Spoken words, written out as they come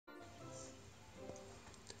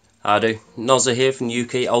Howdy, Nozza here from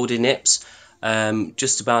UK Oldies Nips.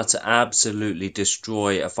 Just about to absolutely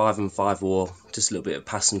destroy a 5-on-5 war. Just a little bit of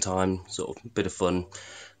passing time, sort of bit of fun.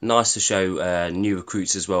 Nice to show new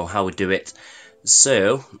recruits as well how we do it.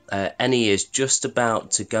 So, Annie is just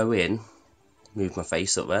about to go in. Move my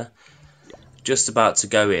face up there. Just about to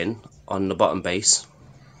go in on the bottom base.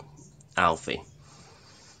 Alfie.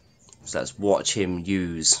 So let's watch him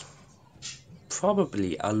use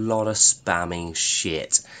probably a lot of spamming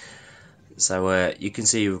shit. So you can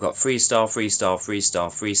see we've got 3-star, 3-star, 3-star,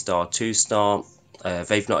 3-star, 2-star.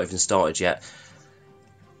 They've not even started yet.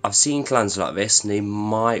 I've seen clans like this and they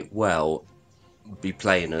might well be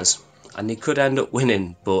playing us. And they could end up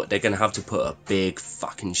winning, but they're going to have to put a big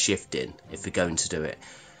fucking shift in if they're going to do it.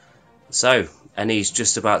 So, Annie's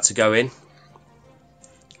just about to go in.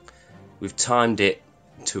 We've timed it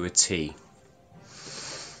to a T.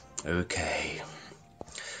 Okay.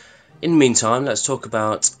 In the meantime, let's talk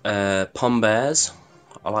about pom bears.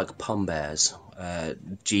 I like pom bears.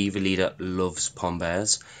 G, the leader, loves pom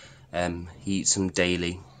bears. He eats them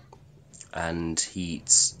daily, and he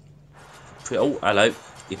eats. Oh, hello!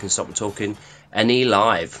 You can stop talking. Any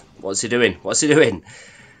live? What's he doing? What's he doing?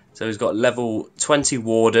 So he's got level 20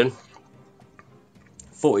 warden,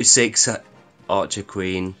 46 archer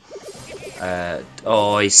queen.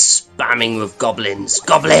 Oh, he's spamming with goblins.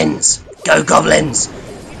 Goblins! Go goblins!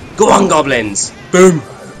 Go on, goblins! Boom!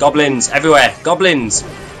 Goblins everywhere. Goblins!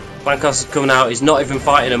 Blancos is coming out. He's not even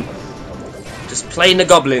fighting them. Just playing the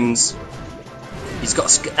goblins. He's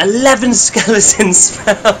got 11 skeleton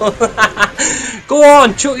spells. Go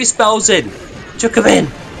on, chuck your spells in. Chuck them in.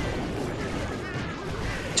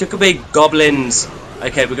 Chuck them in, goblins.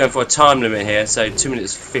 Okay, we're going for a time limit here. So 2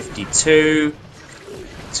 minutes 52.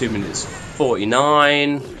 2 minutes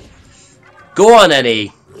 49. Go on,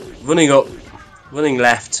 Eddie. Running up. Running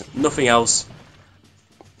left, nothing else.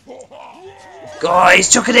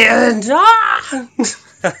 Guys, chucking it in! Ah!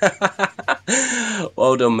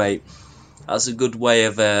 Well done, mate. That's a good way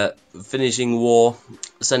of finishing war.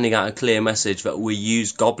 Sending out a clear message that we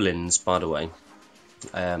use goblins, by the way.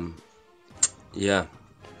 Yeah,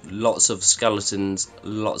 lots of skeletons,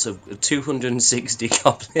 lots of 260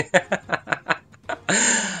 goblins.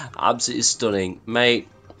 Absolutely stunning, mate.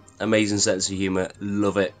 Amazing sense of humour.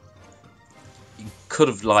 Love it. Could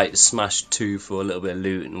have like smashed 2 for a little bit of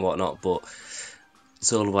loot and whatnot, but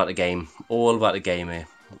it's all about the game. All about the game here.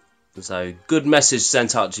 So good message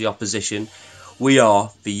sent out to the opposition. We are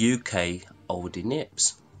the UK Oldies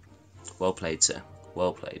Nips. Well played, sir.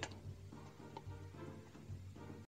 Well played.